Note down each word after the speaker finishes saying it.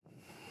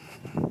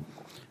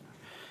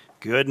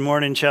Good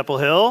morning, Chapel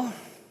Hill.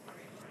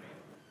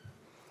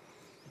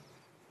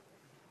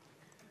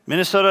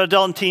 Minnesota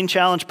Adult and Teen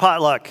Challenge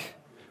Potluck.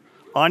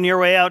 On your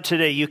way out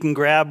today, you can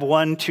grab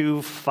 1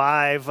 to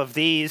 5 of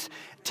these,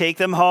 take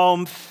them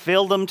home,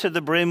 fill them to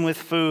the brim with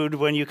food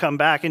when you come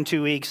back in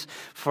 2 weeks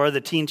for the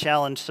Teen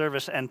Challenge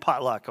service and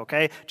potluck,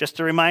 okay?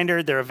 Just a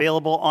reminder, they're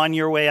available on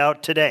your way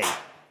out today.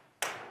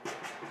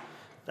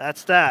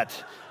 That's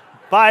that.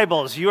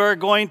 Bibles,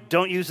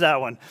 don't use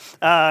that one.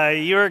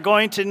 You are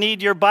going to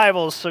need your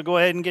Bibles, so go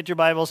ahead and get your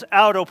Bibles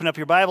out. Open up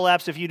your Bible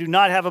apps. If you do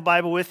not have a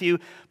Bible with you,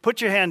 put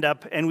your hand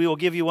up, and we will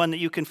give you one that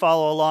you can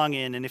follow along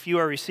in. And if you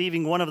are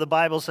receiving one of the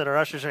Bibles that our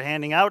ushers are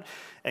handing out,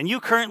 and you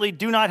currently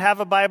do not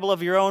have a Bible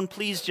of your own,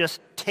 please just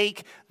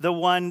take the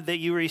one that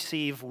you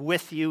receive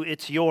with you.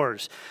 It's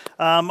yours.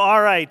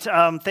 All right.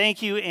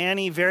 Thank you,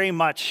 Annie, very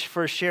much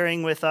for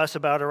sharing with us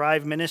about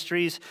Arrive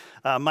Ministries.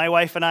 My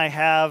wife and I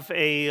have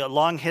a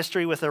long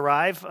history with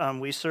Arrive.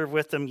 We served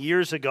with them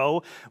years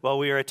ago while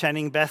we were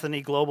attending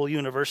Bethany Global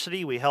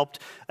University. We helped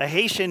a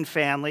Haitian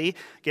family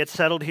get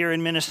settled here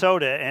in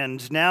Minnesota.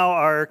 And now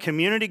our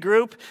community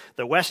group,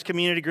 the West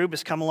Community Group,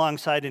 has come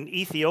alongside an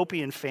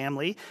Ethiopian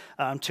family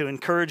to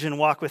encourage and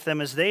walk with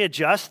them as they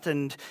adjust.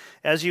 And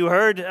as you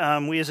heard,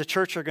 we as a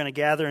church are going to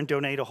gather and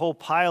donate a whole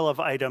pile of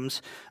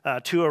items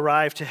to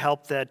Arrive to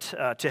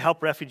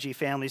help refugee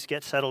families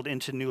get settled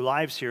into new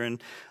lives here.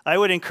 And I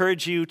would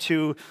encourage you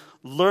to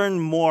learn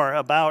more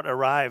about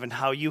Arrive and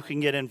how you can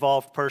get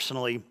involved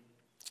personally.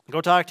 Go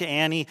talk to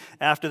Annie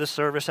after the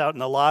service out in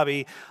the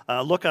lobby.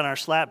 Look on our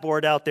slat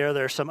board out there.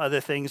 There are some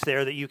other things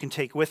there that you can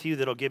take with you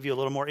that'll give you a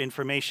little more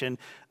information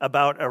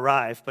about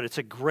Arrive, but it's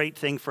a great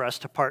thing for us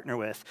to partner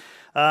with.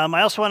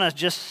 I also want to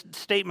just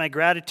state my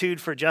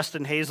gratitude for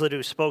Justin Hazlett,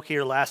 who spoke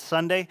here last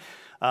Sunday.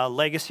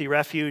 Legacy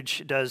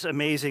Refuge does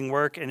amazing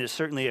work and is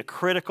certainly a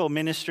critical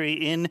ministry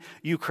in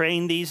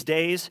Ukraine these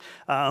days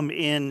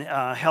in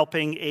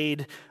helping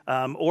aid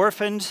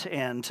orphans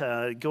and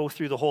go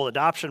through the whole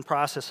adoption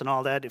process and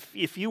all that.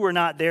 If you were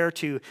not there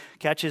to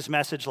catch his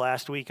message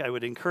last week, I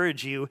would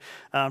encourage you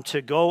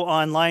to go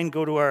online,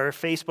 go to our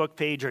Facebook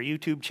page, our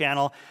YouTube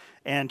channel,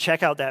 and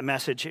check out that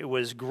message. It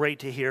was great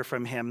to hear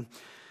from him.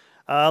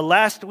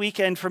 Last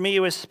weekend for me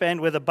was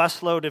spent with a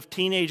busload of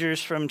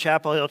teenagers from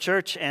Chapel Hill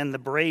Church and the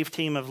brave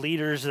team of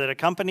leaders that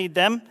accompanied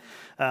them,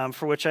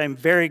 for which I'm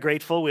very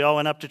grateful. We all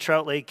went up to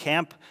Trout Lake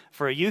Camp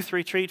for a youth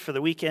retreat for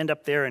the weekend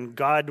up there, and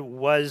God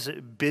was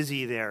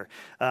busy there.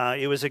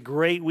 It was a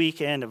great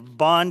weekend of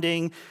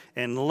bonding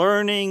and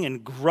learning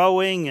and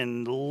growing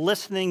and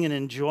listening and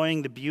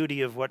enjoying the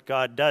beauty of what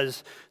God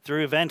does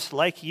through events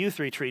like youth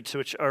retreats,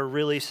 which are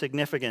really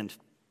significant.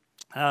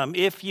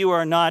 If you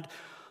are not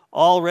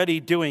already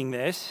doing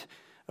this,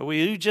 will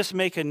you just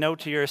make a note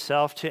to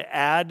yourself to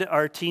add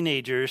our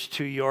teenagers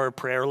to your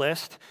prayer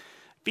list?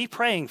 Be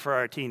praying for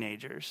our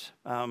teenagers.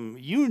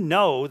 You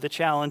know the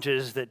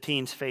challenges that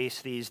teens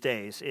face these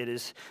days. It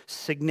is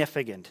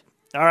significant.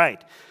 All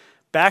right,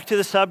 back to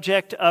the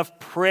subject of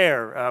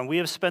prayer. We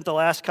have spent the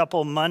last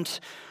couple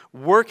months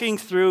working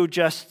through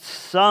just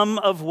some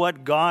of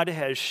what God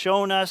has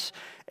shown us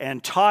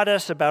and taught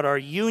us about our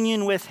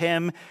union with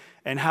Him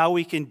and how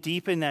we can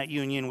deepen that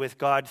union with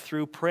God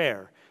through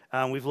prayer.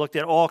 We've looked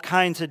at all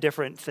kinds of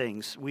different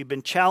things. We've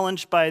been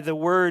challenged by the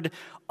word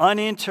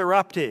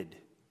uninterrupted.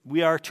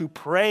 We are to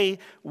pray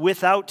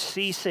without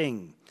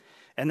ceasing.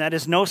 And that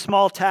is no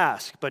small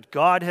task, but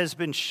God has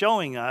been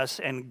showing us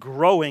and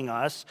growing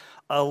us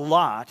a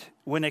lot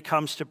when it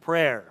comes to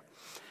prayer.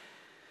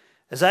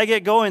 As I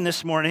get going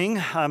this morning,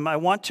 I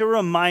want to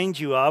remind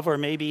you of, or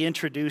maybe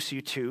introduce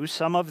you to,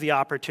 some of the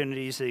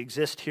opportunities that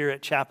exist here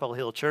at Chapel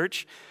Hill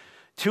Church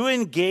to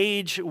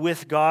engage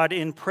with God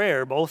in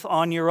prayer, both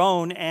on your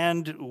own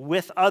and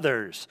with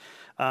others.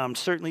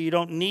 Certainly, you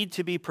don't need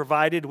to be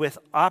provided with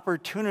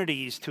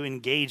opportunities to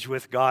engage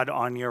with God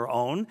on your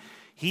own.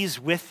 He's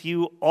with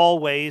you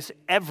always,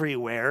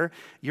 everywhere.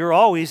 You're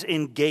always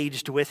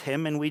engaged with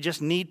Him, and we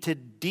just need to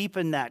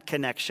deepen that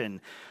connection.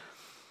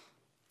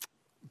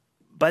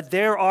 But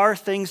there are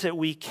things that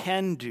we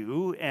can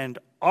do and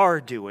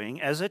are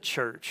doing as a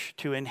church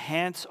to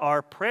enhance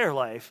our prayer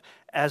life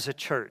as a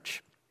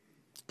church.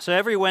 So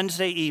every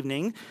Wednesday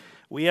evening,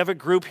 we have a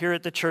group here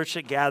at the church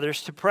that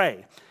gathers to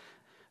pray.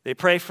 They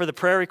pray for the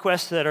prayer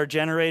requests that are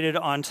generated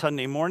on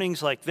Sunday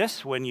mornings like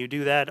this, when you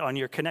do that on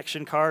your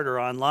connection card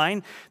or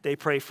online. They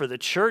pray for the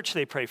church.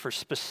 They pray for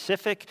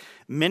specific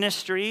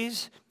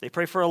ministries. They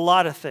pray for a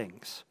lot of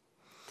things.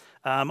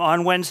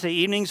 On Wednesday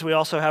evenings, we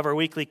also have our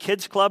weekly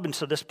kids club, and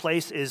so this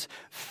place is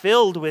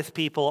filled with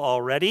people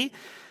already.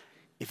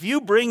 If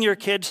you bring your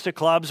kids to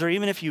clubs, or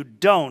even if you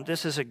don't,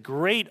 this is a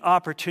great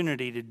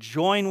opportunity to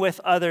join with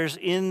others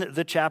in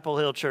the Chapel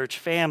Hill Church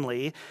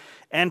family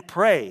and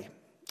pray.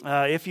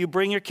 If you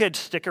bring your kids,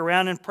 stick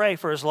around and pray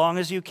for as long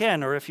as you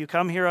can. Or if you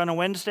come here on a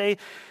Wednesday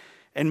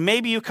And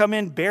maybe you come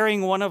in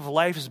bearing one of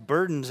life's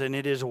burdens and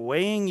it is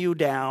weighing you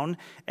down,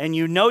 and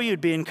you know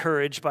you'd be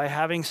encouraged by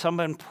having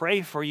someone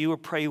pray for you or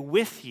pray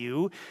with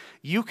you.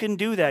 You can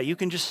do that. You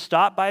can just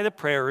stop by the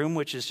prayer room,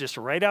 which is just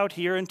right out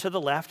here and to the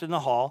left in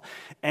the hall,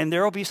 and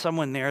there will be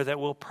someone there that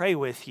will pray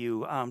with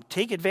you.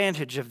 Take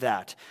advantage of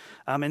that.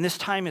 And this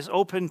time is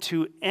open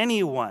to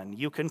anyone.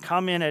 You can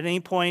come in at any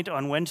point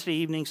on Wednesday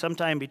evening,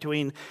 sometime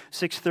between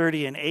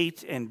 6:30 and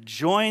 8, and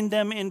join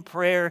them in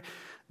prayer.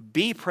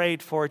 Be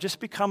prayed for. Just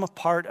become a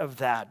part of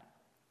that.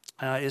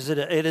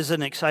 It is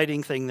an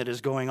exciting thing that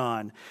is going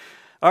on.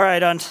 All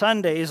right, on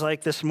Sundays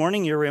like this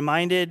morning, you're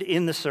reminded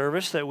in the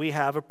service that we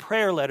have a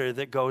prayer letter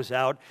that goes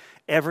out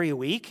every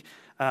week.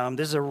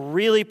 This is a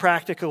really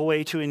practical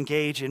way to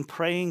engage in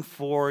praying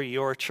for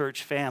your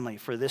church family,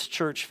 for this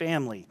church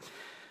family.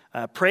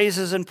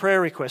 Praises and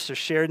prayer requests are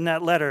shared in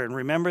that letter. And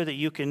remember that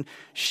you can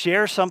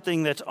share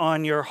something that's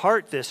on your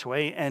heart this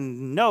way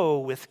and know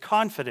with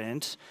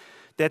confidence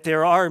that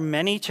there are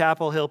many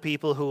Chapel Hill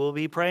people who will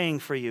be praying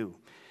for you.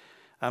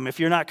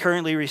 If you're not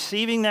currently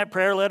receiving that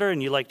prayer letter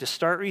and you'd like to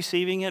start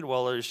receiving it,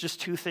 well, there's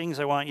just two things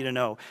I want you to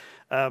know.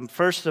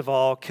 First of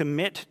all,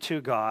 commit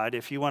to God.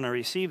 If you want to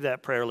receive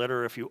that prayer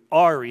letter, or if you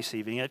are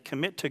receiving it,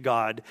 commit to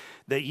God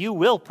that you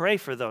will pray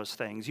for those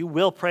things. You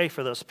will pray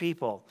for those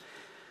people.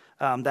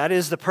 That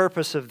is the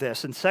purpose of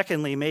this. And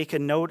secondly, make a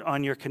note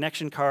on your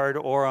connection card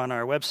or on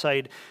our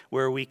website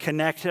where we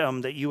connect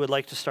that you would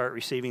like to start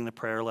receiving the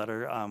prayer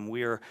letter.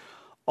 We are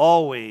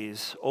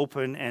always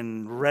open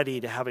and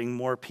ready to having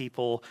more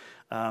people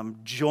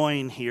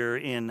join here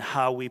in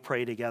how we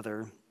pray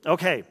together.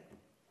 Okay.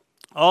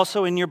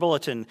 Also in your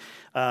bulletin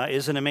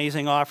is an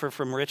amazing offer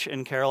from Rich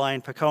and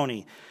Caroline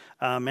Piccone.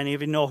 Many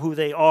of you know who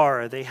they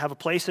are. They have a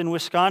place in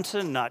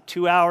Wisconsin, not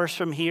 2 hours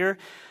from here,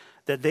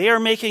 that they are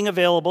making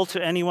available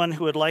to anyone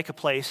who would like a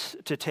place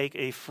to take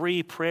a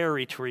free prayer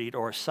retreat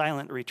or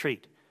silent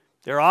retreat.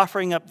 They're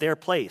offering up their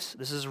place.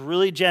 This is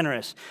really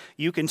generous.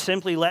 You can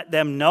simply let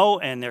them know,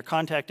 and their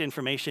contact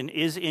information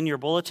is in your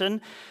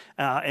bulletin,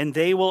 and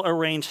they will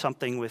arrange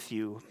something with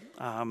you.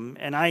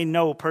 And I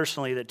know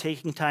personally that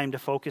taking time to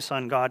focus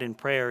on God in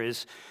prayer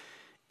is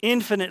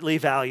infinitely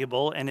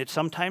valuable, and it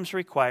sometimes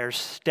requires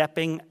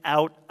stepping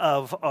out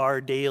of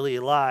our daily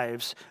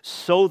lives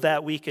so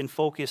that we can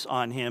focus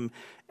on Him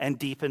and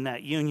deepen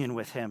that union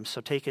with Him. So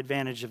take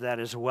advantage of that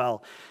as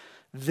well.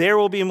 There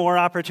will be more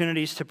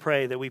opportunities to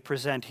pray that we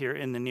present here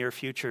in the near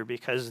future,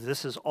 because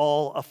this is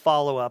all a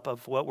follow-up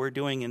of what we're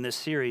doing in this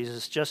series,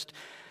 is just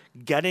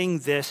getting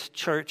this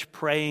church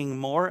praying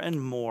more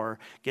and more,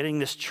 getting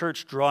this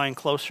church drawing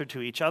closer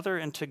to each other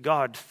and to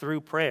God through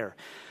prayer.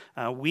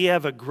 We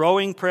have a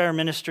growing prayer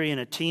ministry and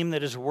a team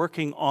that is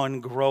working on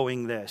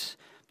growing this.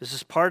 This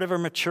is part of our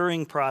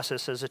maturing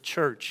process as a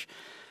church.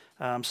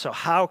 So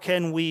how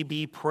can we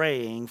be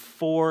praying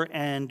for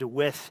and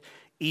with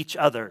each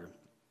other?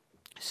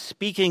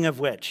 Speaking of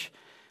which,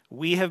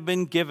 we have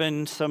been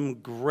given some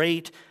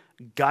great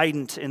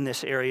guidance in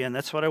this area, and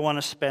that's what I want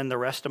to spend the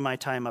rest of my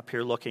time up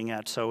here looking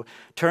at. So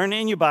turn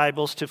in your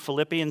Bibles to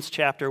Philippians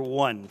chapter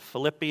 1.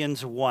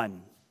 Philippians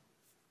 1.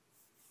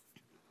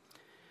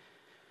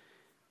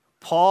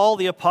 Paul,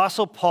 the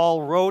Apostle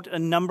Paul, wrote a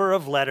number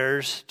of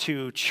letters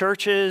to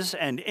churches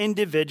and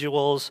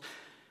individuals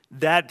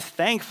that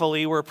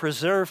thankfully were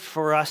preserved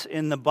for us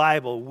in the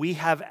Bible. We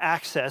have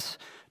access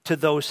to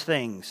those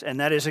things, and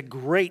that is a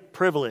great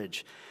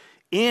privilege.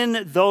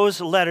 In those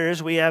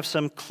letters, we have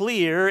some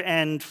clear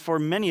and, for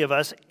many of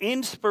us,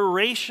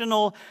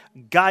 inspirational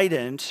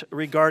guidance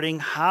regarding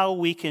how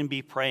we can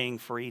be praying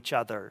for each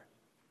other.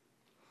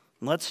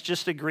 Let's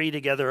just agree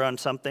together on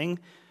something.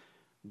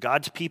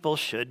 God's people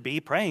should be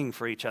praying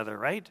for each other,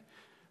 right?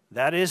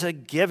 That is a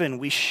given.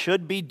 We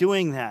should be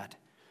doing that.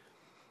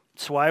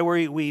 It's why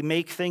we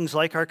make things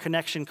like our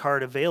connection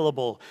card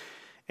available.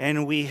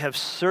 And we have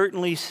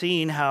certainly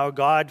seen how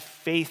God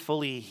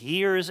faithfully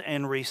hears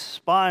and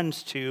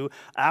responds to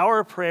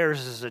our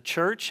prayers as a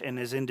church and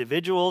as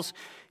individuals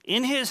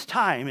in His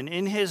time and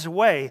in His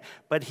way,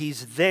 but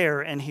He's there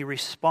and He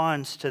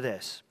responds to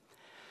this.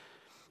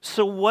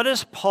 So what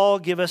does Paul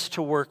give us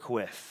to work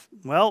with?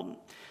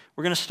 Well,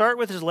 we're going to start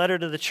with his letter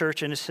to the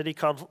church in a city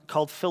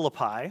called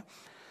Philippi,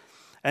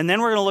 and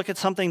then we're going to look at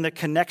something that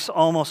connects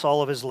almost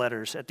all of his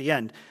letters at the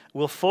end.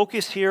 We'll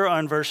focus here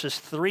on verses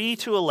 3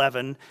 to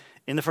 11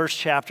 in the first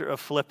chapter of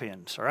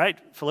Philippians, all right?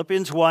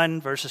 Philippians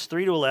 1, verses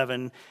 3 to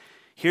 11.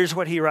 Here's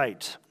what he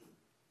writes.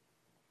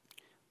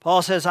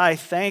 Paul says, I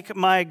thank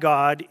my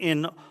God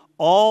in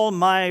all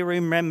my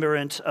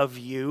remembrance of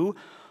you,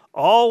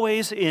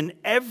 always in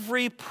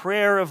every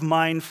prayer of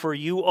mine for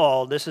you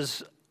all. This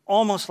is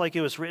almost like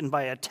it was written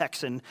by a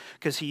Texan,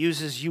 because he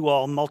uses you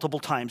all multiple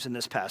times in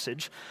this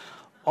passage.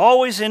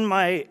 Always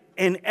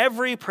in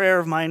every prayer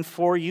of mine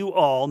for you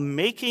all,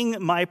 making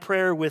my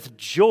prayer with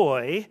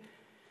joy,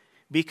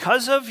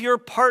 because of your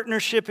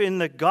partnership in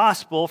the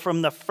gospel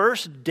from the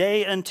first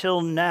day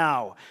until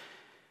now.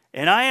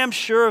 And I am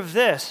sure of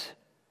this,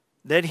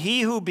 that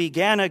he who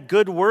began a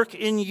good work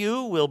in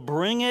you will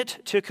bring it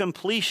to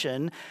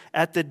completion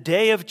at the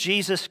day of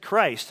Jesus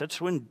Christ. That's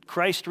when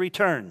Christ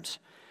returns.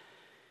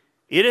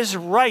 It is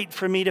right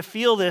for me to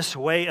feel this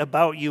way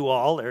about you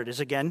all, there it is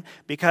again,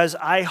 because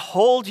I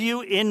hold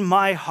you in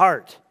my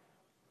heart.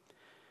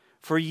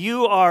 For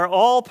you are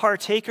all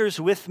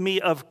partakers with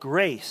me of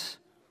grace,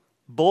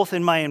 both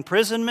in my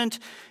imprisonment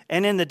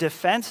and in the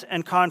defense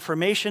and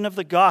confirmation of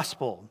the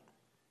gospel.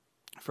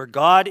 For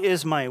God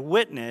is my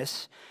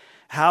witness,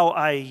 how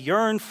I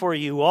yearn for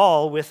you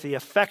all with the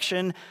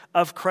affection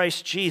of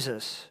Christ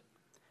Jesus.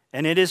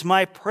 And it is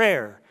my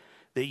prayer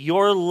that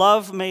your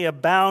love may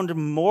abound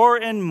more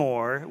and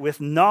more with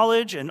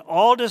knowledge and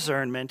all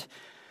discernment,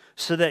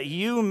 so that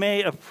you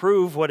may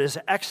approve what is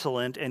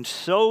excellent, and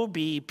so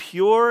be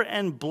pure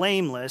and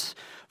blameless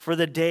for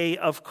the day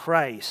of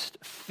Christ,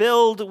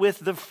 filled with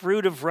the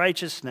fruit of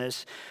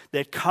righteousness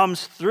that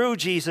comes through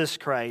Jesus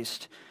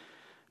Christ,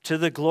 to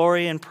the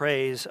glory and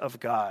praise of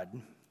God.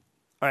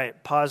 All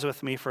right, pause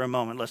with me for a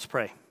moment. Let's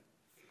pray.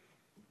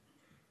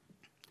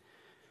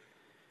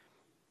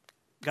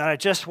 God, I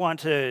just want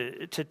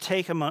to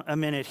take a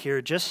minute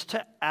here just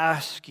to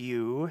ask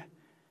you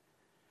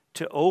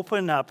to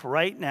open up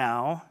right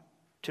now,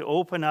 to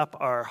open up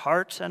our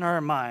hearts and our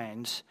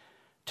minds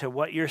to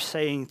what you're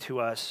saying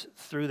to us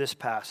through this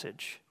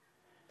passage.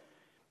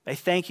 I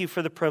thank you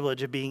for the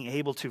privilege of being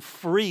able to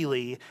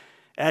freely,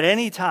 at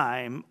any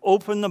time,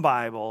 open the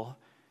Bible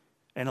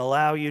and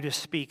allow you to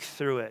speak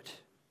through it.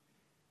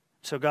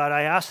 So God,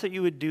 I ask that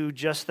you would do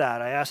just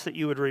that. I ask that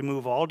you would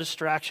remove all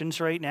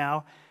distractions right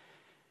now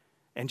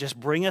and just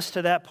bring us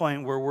to that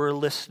point where we're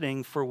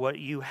listening for what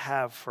you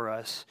have for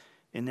us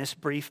in this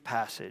brief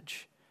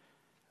passage.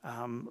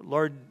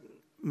 Lord,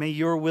 may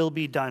your will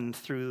be done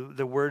through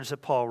the words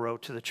that Paul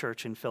wrote to the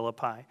church in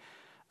Philippi.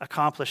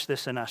 Accomplish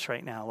this in us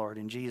right now, Lord,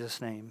 in Jesus'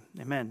 name.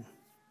 Amen.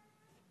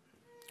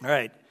 All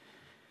right.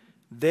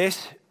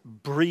 This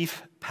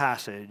brief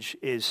passage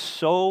is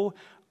so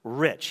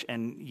rich,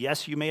 and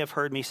yes, you may have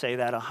heard me say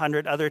that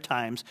 100 other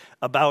times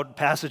about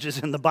passages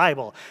in the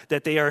Bible,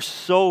 that they are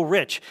so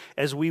rich.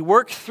 As we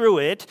work through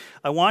it,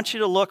 I want you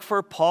to look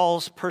for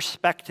Paul's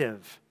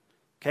perspective.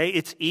 Okay,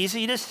 it's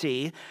easy to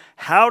see.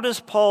 How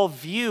does Paul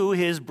view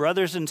his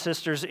brothers and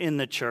sisters in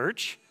the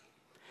church?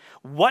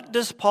 What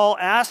does Paul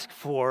ask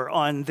for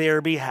on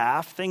their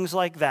behalf? Things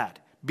like that.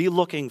 Be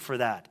looking for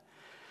that.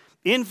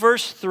 In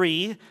verse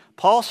 3,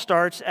 Paul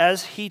starts,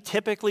 as he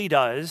typically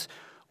does,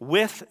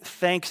 with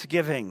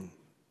thanksgiving.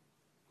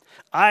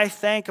 I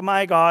thank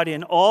my God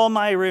in all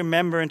my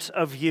remembrance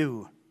of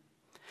you.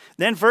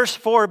 Then verse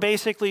 4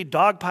 basically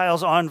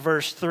dogpiles on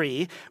verse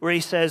 3, where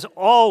he says,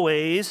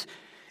 always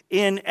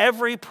in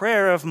every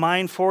prayer of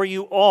mine for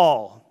you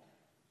all.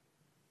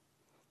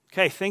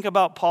 Okay, think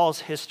about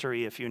Paul's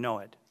history if you know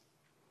it.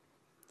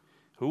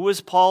 Who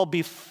was Paul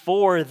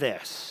before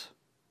this?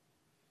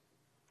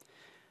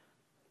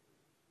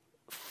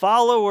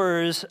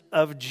 Followers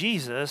of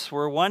Jesus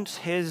were once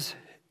his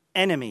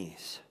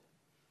enemies.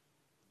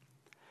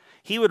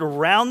 He would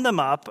round them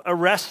up,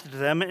 arrest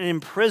them, and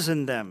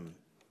imprison them.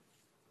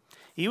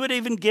 He would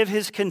even give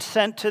his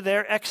consent to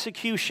their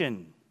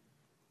execution.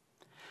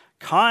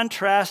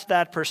 Contrast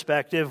that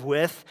perspective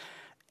with,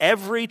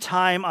 every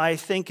time I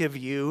think of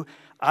you,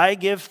 I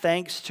give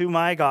thanks to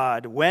my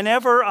God.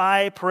 Whenever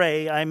I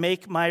pray, I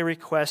make my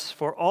requests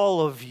for all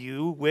of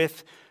you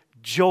with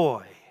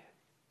joy.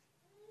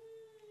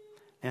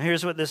 And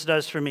here's what this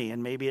does for me,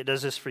 and maybe it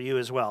does this for you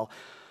as well.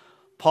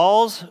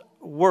 Paul's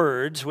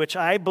words, which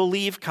I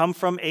believe come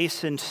from a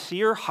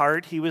sincere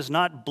heart, he was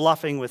not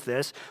bluffing with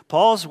this.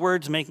 Paul's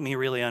words make me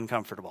really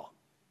uncomfortable.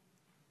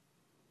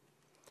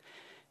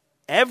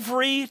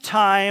 Every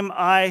time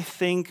I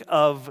think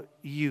of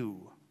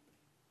you,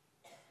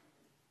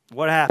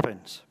 what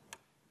happens?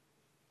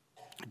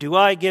 Do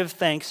I give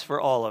thanks for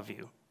all of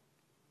you?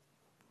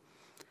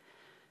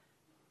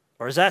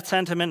 Or is that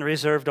sentiment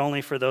reserved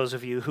only for those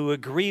of you who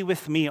agree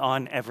with me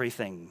on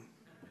everything?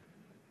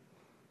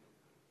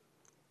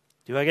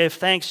 Do I give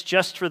thanks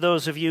just for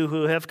those of you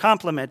who have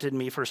complimented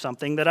me for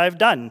something that I've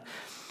done?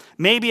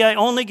 Maybe I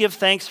only give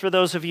thanks for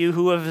those of you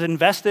who have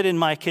invested in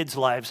my kids'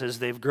 lives as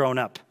they've grown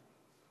up.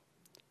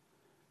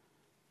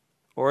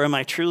 Or am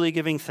I truly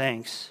giving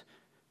thanks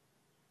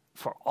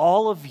for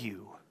all of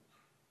you,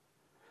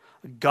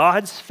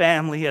 God's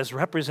family as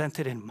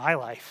represented in my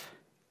life,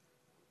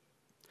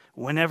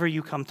 whenever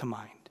you come to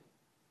mind?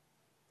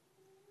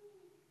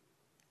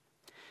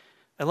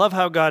 I love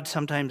how God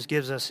sometimes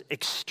gives us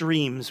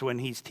extremes when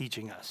he's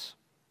teaching us.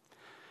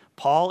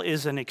 Paul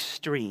is an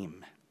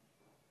extreme.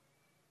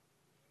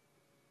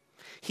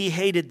 He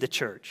hated the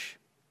church.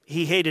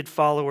 He hated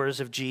followers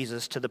of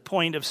Jesus to the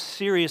point of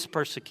serious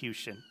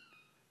persecution.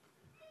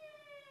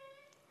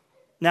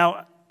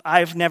 Now,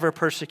 I've never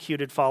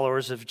persecuted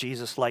followers of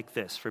Jesus like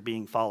this for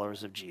being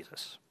followers of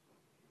Jesus.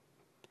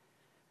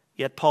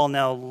 Yet Paul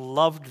now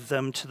loved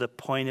them to the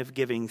point of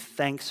giving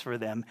thanks for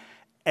them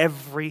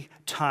every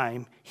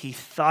time he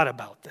thought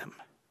about them.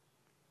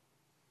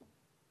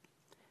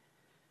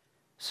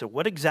 So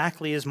what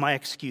exactly is my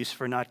excuse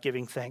for not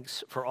giving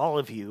thanks for all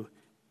of you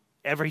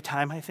every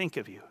time I think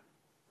of you?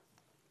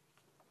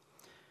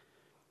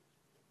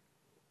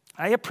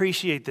 I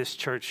appreciate this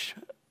church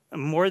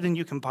more than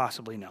you can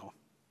possibly know.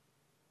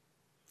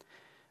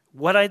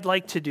 what I'd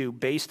like to do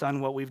based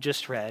on what we've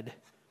just read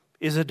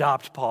is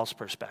adopt Paul's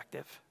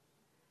perspective.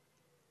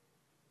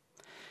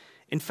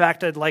 In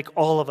fact, I'd like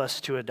all of us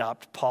to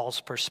adopt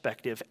Paul's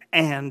perspective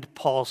and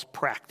Paul's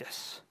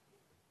practice.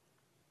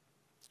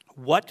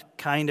 What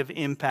kind of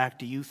impact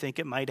do you think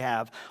it might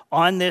have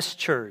on this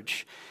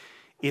church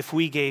if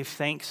we gave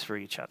thanks for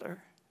each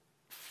other,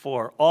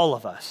 for all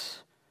of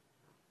us,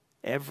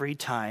 every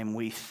time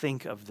we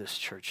think of this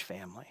church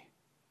family?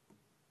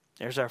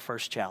 There's our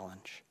first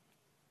challenge.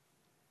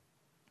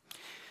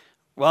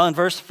 Well, in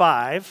verse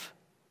 5,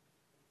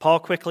 Paul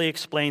quickly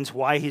explains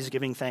why he's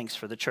giving thanks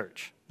for the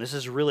church. This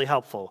is really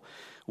helpful.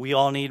 We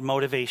all need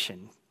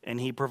motivation, and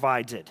he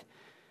provides it.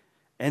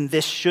 And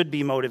this should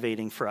be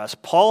motivating for us.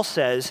 Paul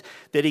says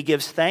that he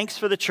gives thanks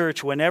for the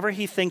church whenever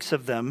he thinks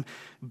of them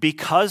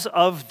because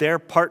of their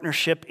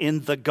partnership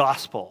in the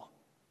gospel.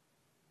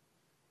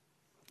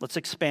 Let's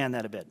expand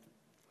that a bit.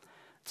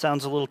 It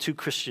sounds a little too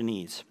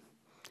Christianese.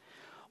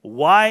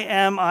 Why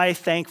am I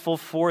thankful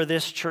for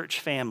this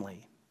church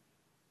family?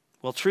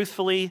 Well,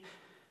 truthfully,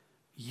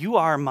 you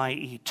are my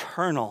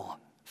eternal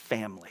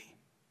family.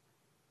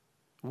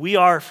 We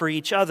are for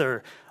each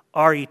other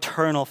our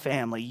eternal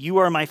family. You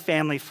are my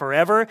family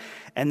forever,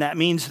 and that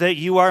means that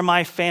you are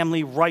my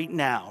family right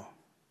now.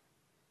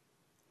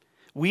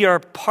 We are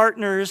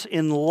partners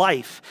in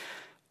life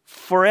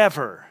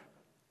forever.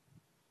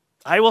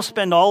 I will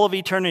spend all of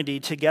eternity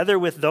together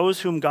with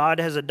those whom God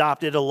has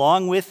adopted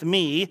along with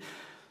me,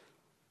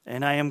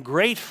 and I am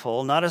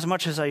grateful, not as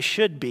much as I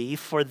should be,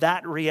 for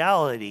that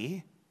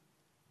reality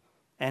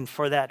and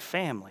for that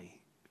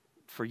family,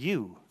 for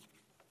you.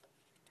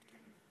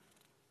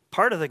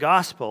 Part of the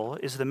gospel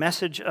is the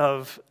message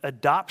of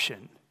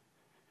adoption.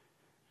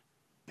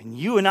 And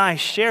you and I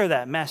share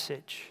that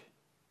message.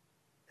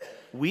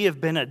 We have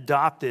been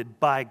adopted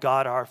by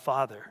God our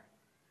Father.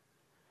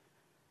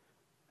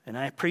 And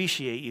I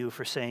appreciate you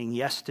for saying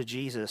yes to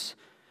Jesus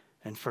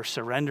and for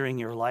surrendering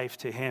your life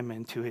to him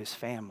and to his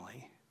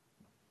family.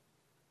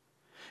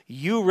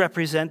 You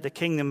represent the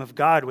kingdom of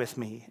God with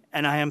me,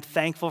 and I am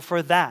thankful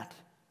for that.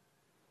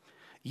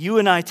 You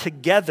and I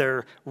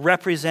together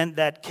represent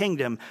that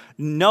kingdom.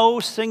 No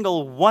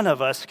single one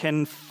of us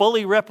can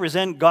fully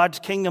represent God's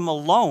kingdom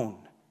alone.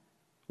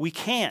 We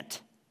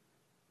can't.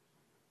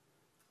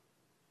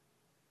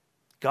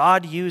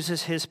 God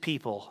uses his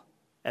people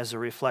as a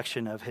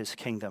reflection of his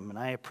kingdom, and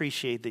I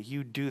appreciate that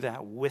you do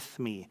that with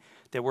me,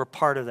 that we're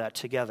part of that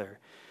together.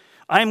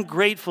 I'm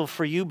grateful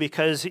for you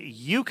because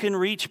you can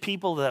reach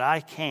people that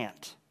I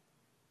can't.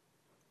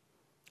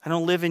 I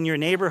don't live in your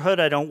neighborhood.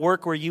 I don't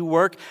work where you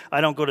work.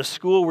 I don't go to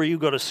school where you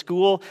go to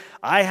school.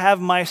 I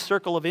have my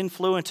circle of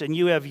influence, and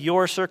you have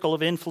your circle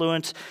of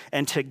influence,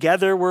 and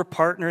together we're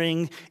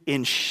partnering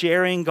in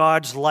sharing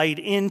God's light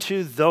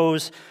into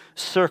those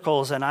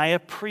circles, and I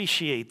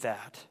appreciate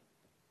that.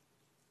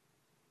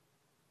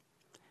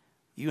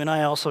 You and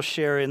I also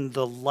share in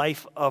the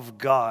life of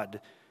God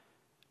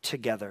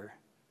together.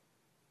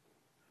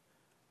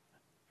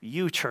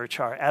 You, church,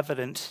 are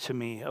evidence to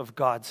me of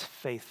God's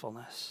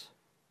faithfulness.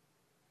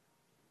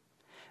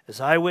 As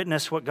I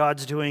witness what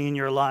God's doing in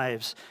your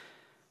lives,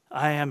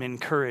 I am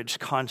encouraged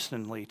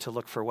constantly to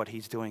look for what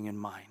he's doing in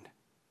mine.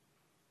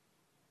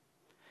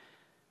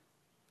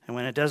 And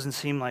when it doesn't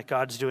seem like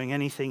God's doing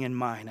anything in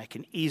mine, I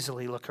can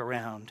easily look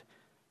around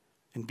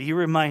and be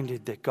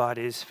reminded that God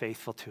is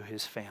faithful to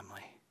his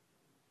family.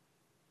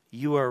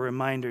 You are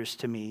reminders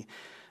to me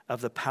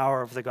of the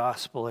power of the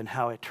gospel and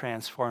how it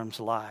transforms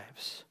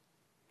lives.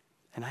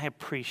 And I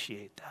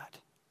appreciate that.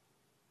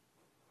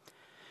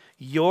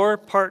 Your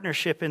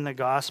partnership in the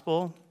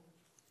gospel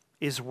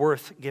is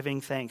worth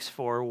giving thanks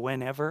for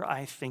whenever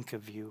I think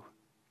of you.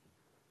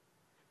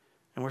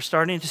 And we're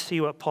starting to see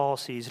what Paul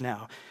sees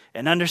now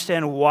and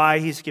understand why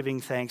he's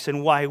giving thanks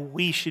and why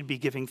we should be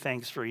giving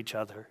thanks for each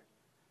other.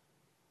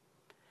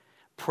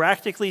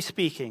 Practically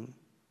speaking,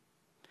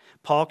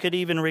 Paul could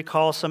even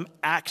recall some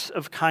acts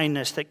of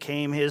kindness that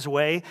came his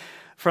way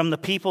from the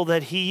people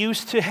that he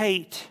used to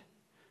hate.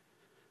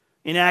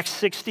 In Acts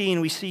 16,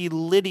 we see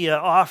Lydia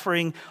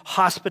offering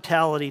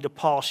hospitality to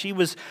Paul. She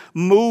was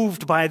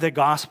moved by the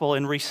gospel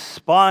and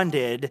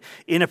responded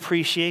in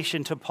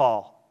appreciation to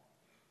Paul.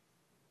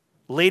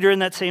 Later in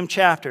that same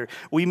chapter,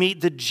 we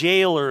meet the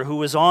jailer who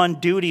was on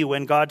duty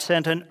when God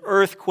sent an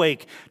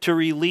earthquake to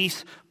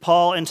release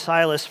Paul and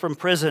Silas from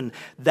prison.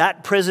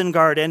 That prison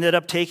guard ended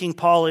up taking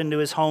Paul into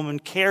his home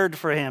and cared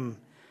for him.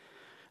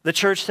 The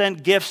church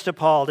sent gifts to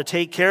Paul to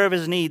take care of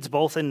his needs,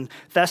 both in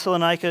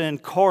Thessalonica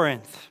and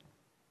Corinth.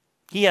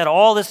 He had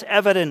all this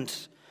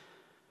evidence.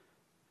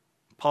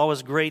 Paul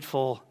was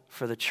grateful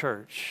for the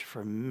church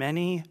for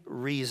many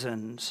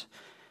reasons.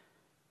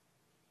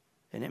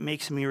 And it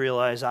makes me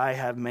realize I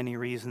have many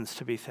reasons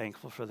to be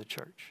thankful for the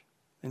church.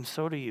 And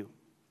so do you.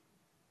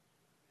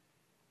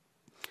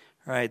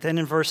 All right, then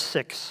in verse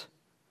 6,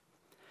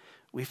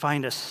 we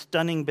find a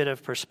stunning bit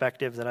of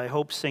perspective that I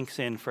hope sinks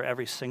in for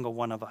every single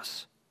one of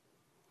us.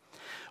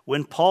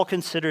 When Paul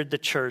considered the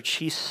church,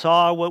 he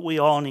saw what we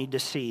all need to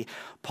see.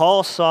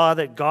 Paul saw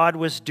that God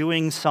was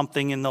doing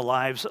something in the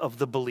lives of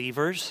the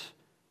believers.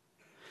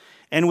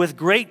 And with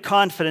great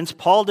confidence,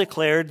 Paul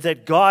declared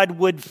that God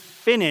would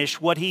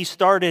finish what he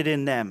started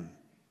in them.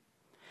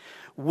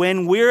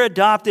 When we're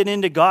adopted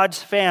into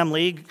God's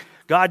family,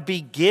 God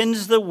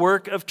begins the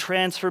work of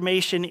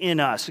transformation in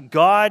us.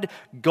 God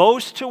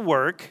goes to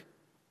work,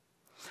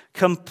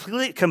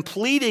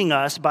 completing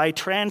us by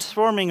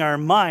transforming our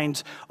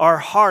minds, our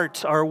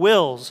hearts, our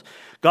wills.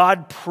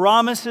 God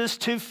promises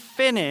to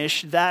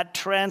finish that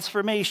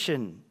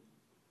transformation.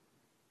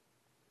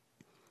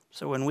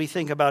 So when we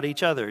think about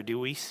each other, do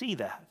we see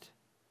that?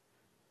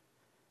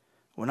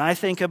 When I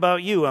think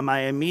about you, am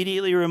I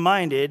immediately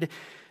reminded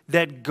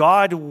that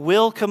God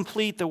will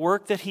complete the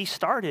work that he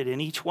started in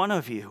each one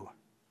of you?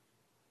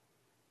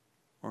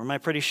 Or am I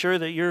pretty sure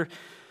that you're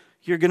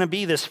going to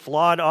be this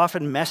flawed,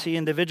 often messy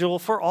individual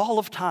for all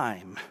of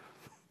time?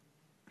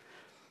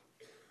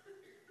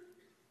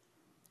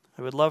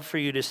 I would love for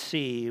you to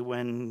see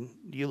when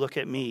you look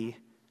at me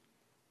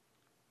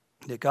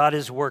that God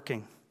is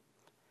working.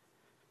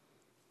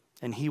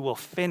 And he will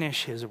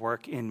finish his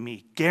work in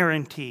me.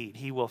 Guaranteed,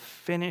 he will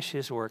finish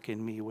his work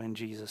in me when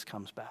Jesus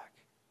comes back.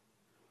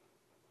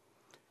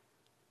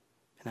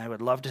 And I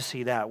would love to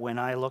see that when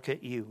I look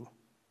at you.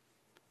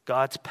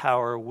 God's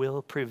power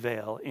will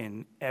prevail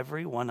in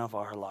every one of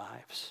our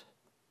lives.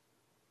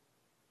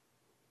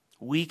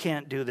 We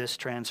can't do this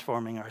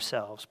transforming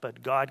ourselves,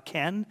 but God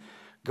can,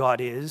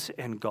 God is,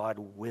 and God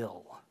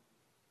will.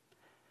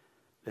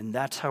 And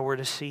that's how we're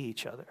to see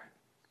each other.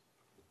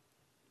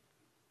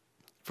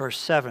 Verse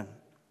 7.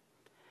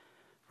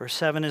 Verse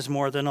 7 is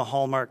more than a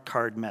Hallmark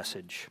card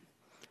message.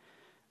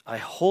 I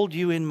hold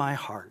you in my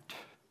heart.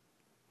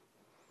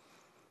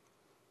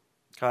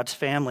 God's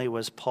family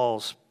was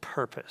Paul's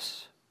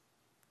purpose.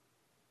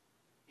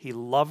 He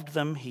loved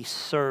them, he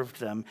served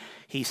them,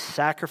 he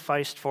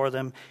sacrificed for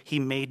them, he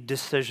made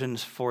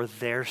decisions for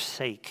their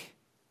sake.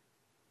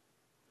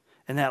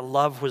 And that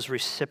love was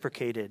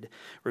reciprocated.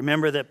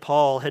 Remember that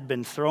Paul had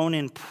been thrown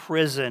in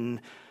prison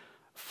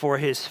for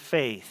his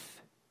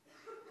faith.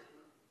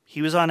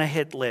 He was on a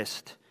hit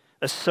list.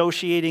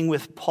 Associating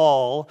with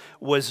Paul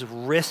was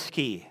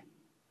risky.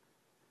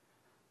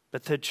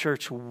 But the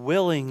church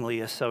willingly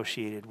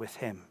associated with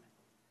him.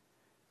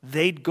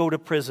 They'd go to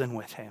prison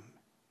with him.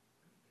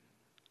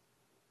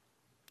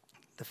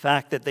 The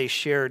fact that they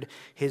shared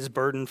his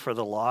burden for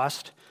the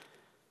lost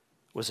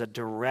was a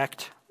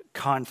direct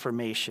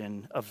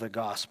confirmation of the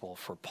gospel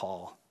for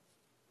Paul.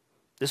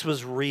 This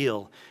was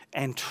real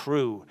and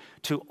true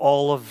to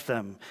all of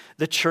them.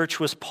 The church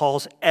was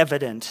Paul's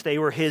evidence. They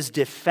were his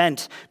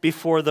defense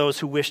before those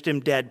who wished him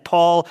dead.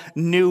 Paul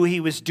knew he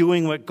was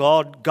doing what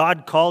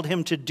God called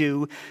him to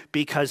do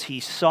because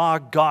he saw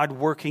God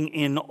working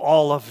in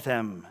all of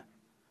them.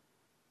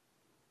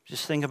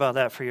 Just think about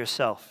that for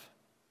yourself.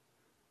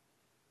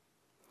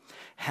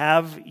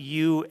 Have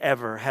you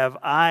ever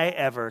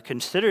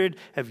considered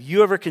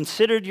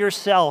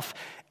yourself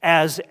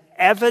as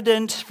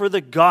evidence for the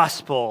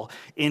gospel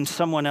in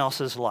someone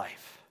else's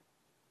life?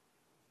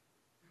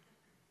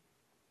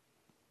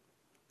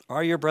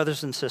 Are your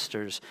brothers and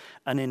sisters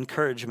an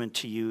encouragement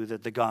to you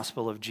that the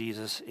gospel of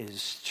Jesus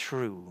is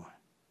true?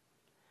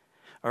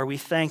 Are we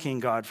thanking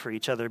God for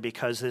each other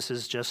because this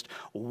is just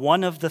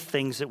one of the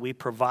things that we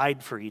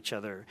provide for each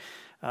other?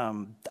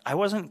 I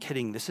wasn't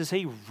kidding. This is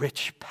a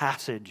rich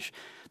passage.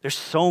 There's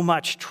so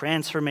much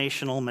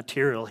transformational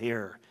material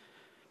here.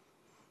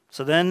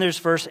 So then there's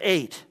verse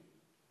 8.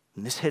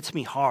 And this hits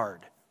me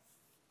hard.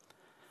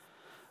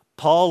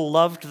 Paul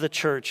loved the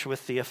church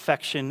with the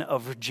affection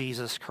of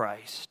Jesus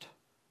Christ.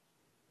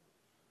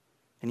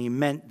 And he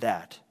meant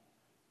that.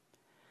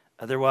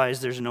 Otherwise,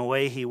 there's no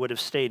way he would have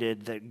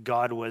stated that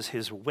God was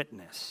his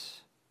witness.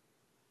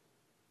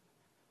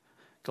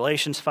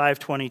 Galatians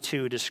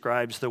 5:22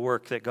 describes the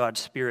work that God's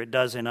Spirit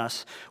does in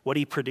us, what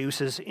he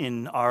produces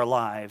in our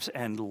lives,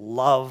 and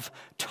love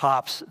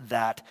tops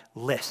that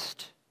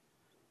list.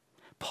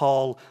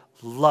 Paul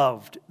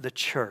loved the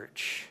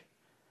church.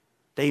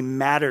 They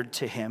mattered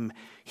to him.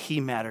 He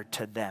mattered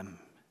to them.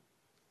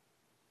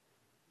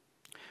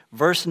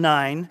 Verse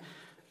 9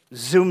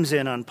 zooms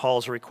in on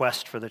Paul's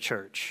request for the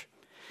church.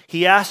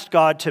 He asked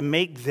God to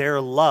make their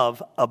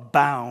love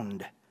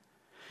abound.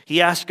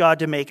 He asked God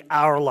to make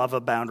our love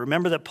abound.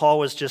 Remember that Paul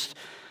was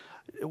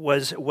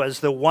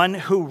the one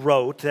who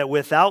wrote that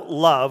without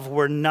love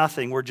we're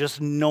nothing, we're just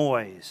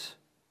noise.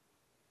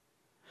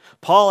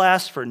 Paul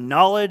asked for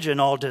knowledge and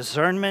all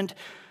discernment.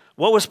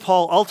 What was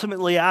Paul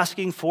ultimately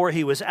asking for?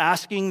 He was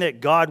asking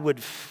that God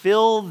would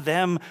fill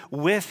them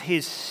with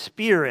his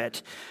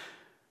Spirit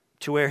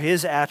to where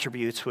his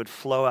attributes would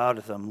flow out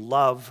of them.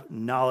 Love,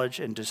 knowledge,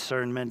 and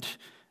discernment.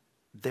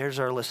 There's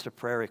our list of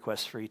prayer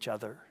requests for each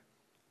other.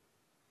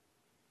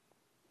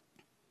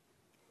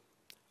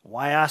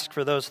 Why ask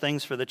for those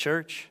things for the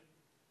church?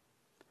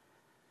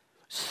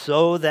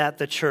 So that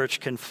the church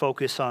can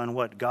focus on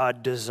what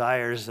God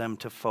desires them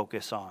to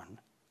focus on.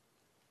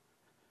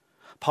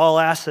 Paul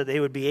asked that they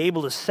would be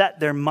able to set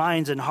their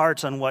minds and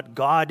hearts on what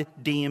God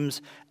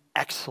deems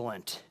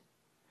excellent,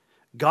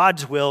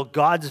 God's will,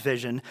 God's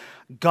vision,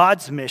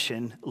 God's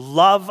mission,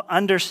 love,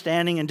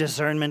 understanding, and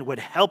discernment would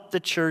help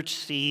the church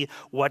see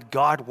what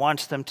God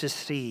wants them to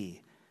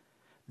see.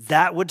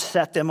 That would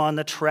set them on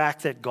the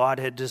track that God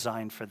had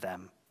designed for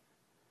them.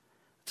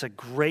 It's a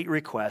great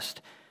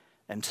request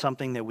and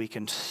something that we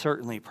can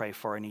certainly pray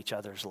for in each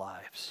other's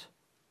lives.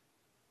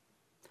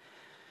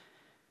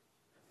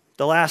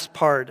 The last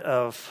part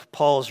of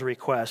Paul's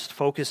request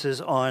focuses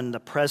on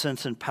the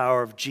presence and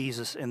power of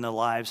Jesus in the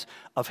lives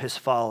of his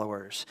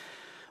followers.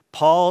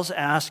 Paul's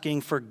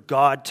asking for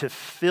God to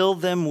fill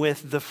them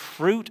with the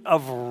fruit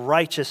of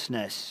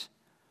righteousness.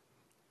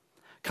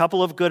 A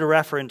couple of good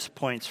reference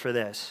points for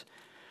this.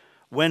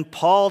 When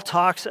Paul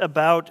talks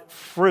about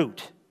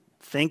fruit,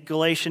 think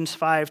Galatians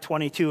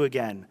 5:22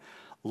 again.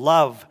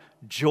 Love,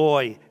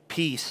 joy,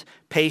 peace,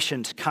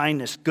 patience,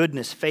 kindness,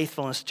 goodness,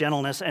 faithfulness,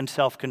 gentleness, and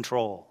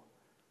self-control.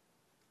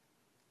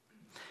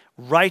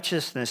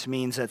 Righteousness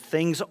means that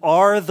things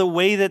are the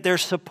way that they're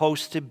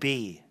supposed to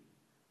be.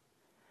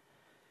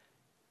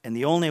 And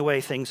the only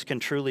way things can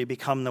truly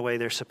become the way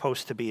they're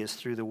supposed to be is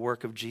through the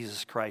work of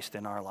Jesus Christ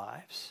in our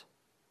lives.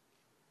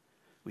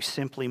 We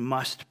simply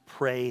must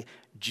pray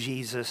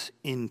Jesus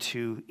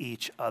into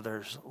each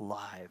other's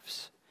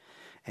lives.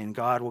 And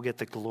God will get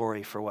the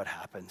glory for what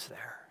happens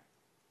there.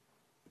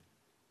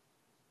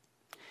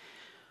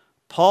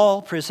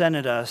 Paul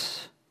presented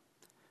us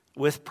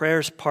with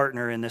prayer's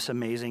partner in this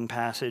amazing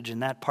passage,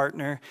 and that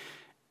partner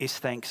is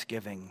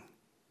thanksgiving.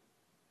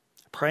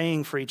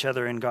 Praying for each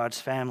other in God's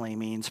family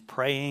means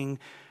praying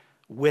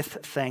with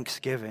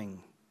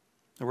thanksgiving.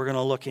 And we're going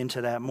to look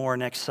into that more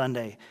next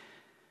Sunday.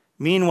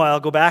 Meanwhile,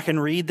 go back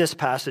and read this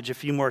passage a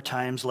few more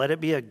times. Let it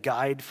be a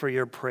guide for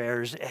your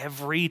prayers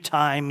every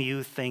time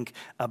you think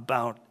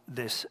about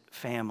this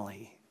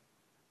family.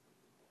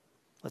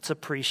 Let's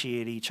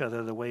appreciate each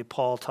other the way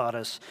Paul taught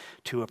us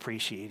to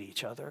appreciate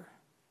each other.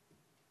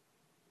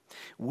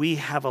 We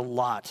have a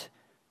lot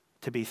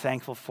to be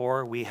thankful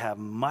for. We have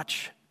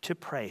much to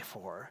pray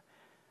for.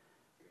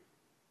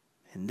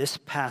 And this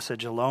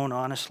passage alone,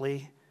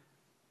 honestly,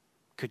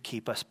 could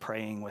keep us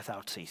praying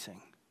without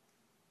ceasing.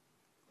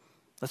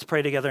 Let's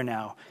pray together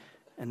now,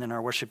 and then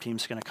our worship team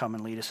is going to come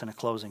and lead us in a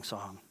closing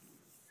song.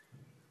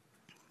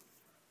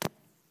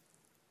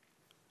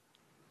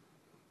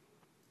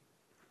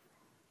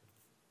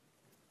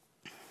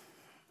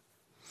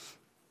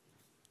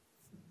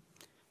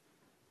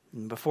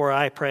 And before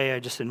I pray, I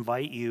just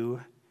invite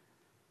you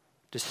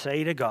to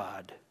say to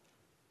God,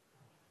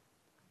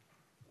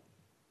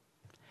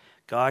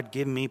 God,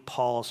 give me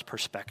Paul's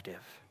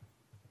perspective.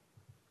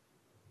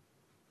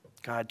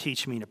 God,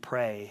 teach me to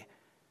pray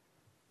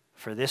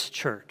for this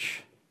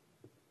church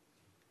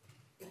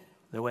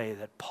the way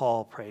that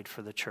Paul prayed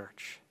for the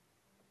church.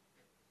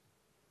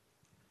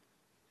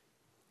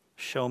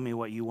 Show me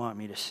what you want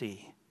me to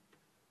see.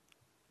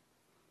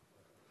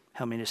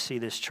 Help me to see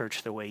this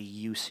church the way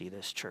you see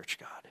this church,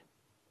 God.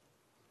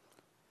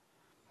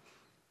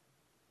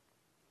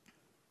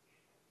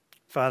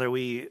 Father,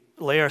 we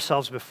lay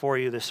ourselves before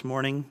you this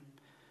morning,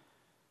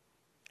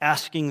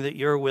 asking that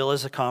your will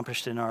is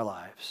accomplished in our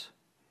lives.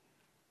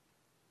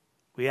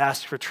 We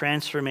ask for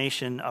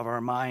transformation of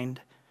our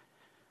mind,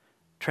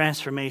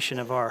 transformation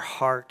of our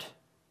heart,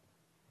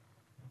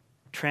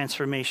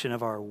 transformation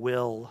of our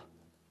will.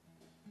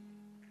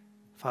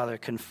 Father,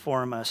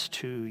 conform us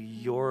to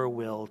your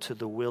will, to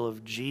the will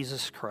of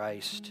Jesus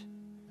Christ.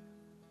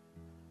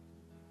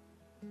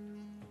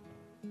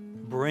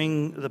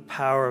 Bring the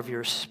power of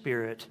your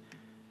Spirit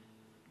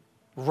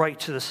right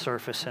to the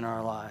surface in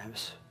our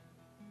lives.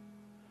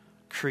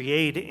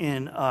 Create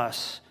in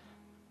us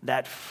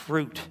that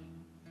fruit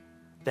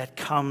that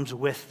comes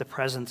with the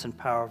presence and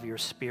power of your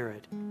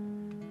Spirit.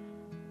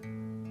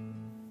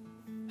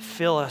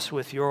 Fill us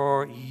with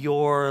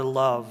your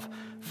love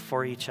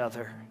for each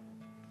other.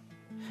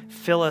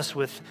 Fill us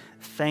with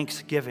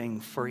thanksgiving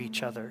for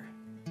each other.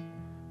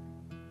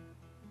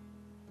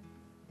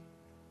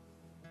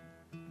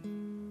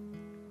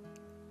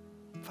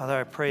 Father,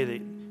 I pray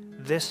that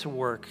this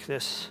work,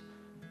 this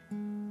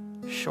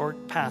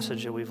short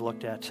passage that we've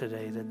looked at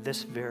today, that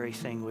this very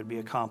thing would be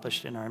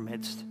accomplished in our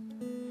midst.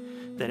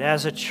 That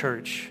as a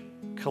church,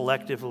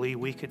 collectively,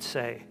 we could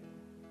say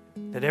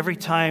that every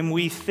time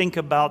we think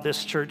about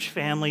this church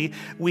family,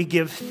 we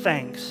give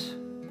thanks.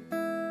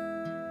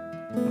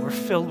 And we're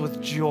filled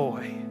with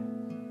joy.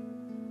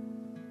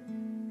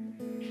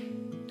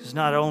 Because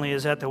not only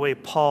is that the way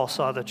Paul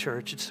saw the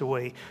church, it's the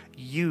way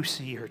you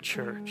see your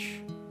church.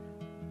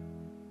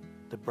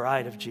 The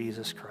bride of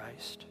Jesus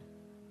Christ.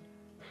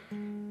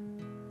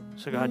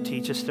 So God,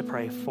 teach us to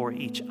pray for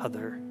each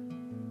other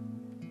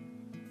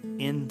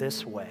in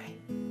this way.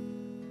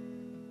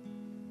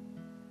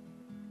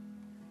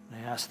 I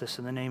ask this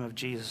in the name of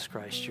Jesus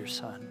Christ, your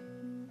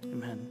Son.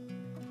 Amen.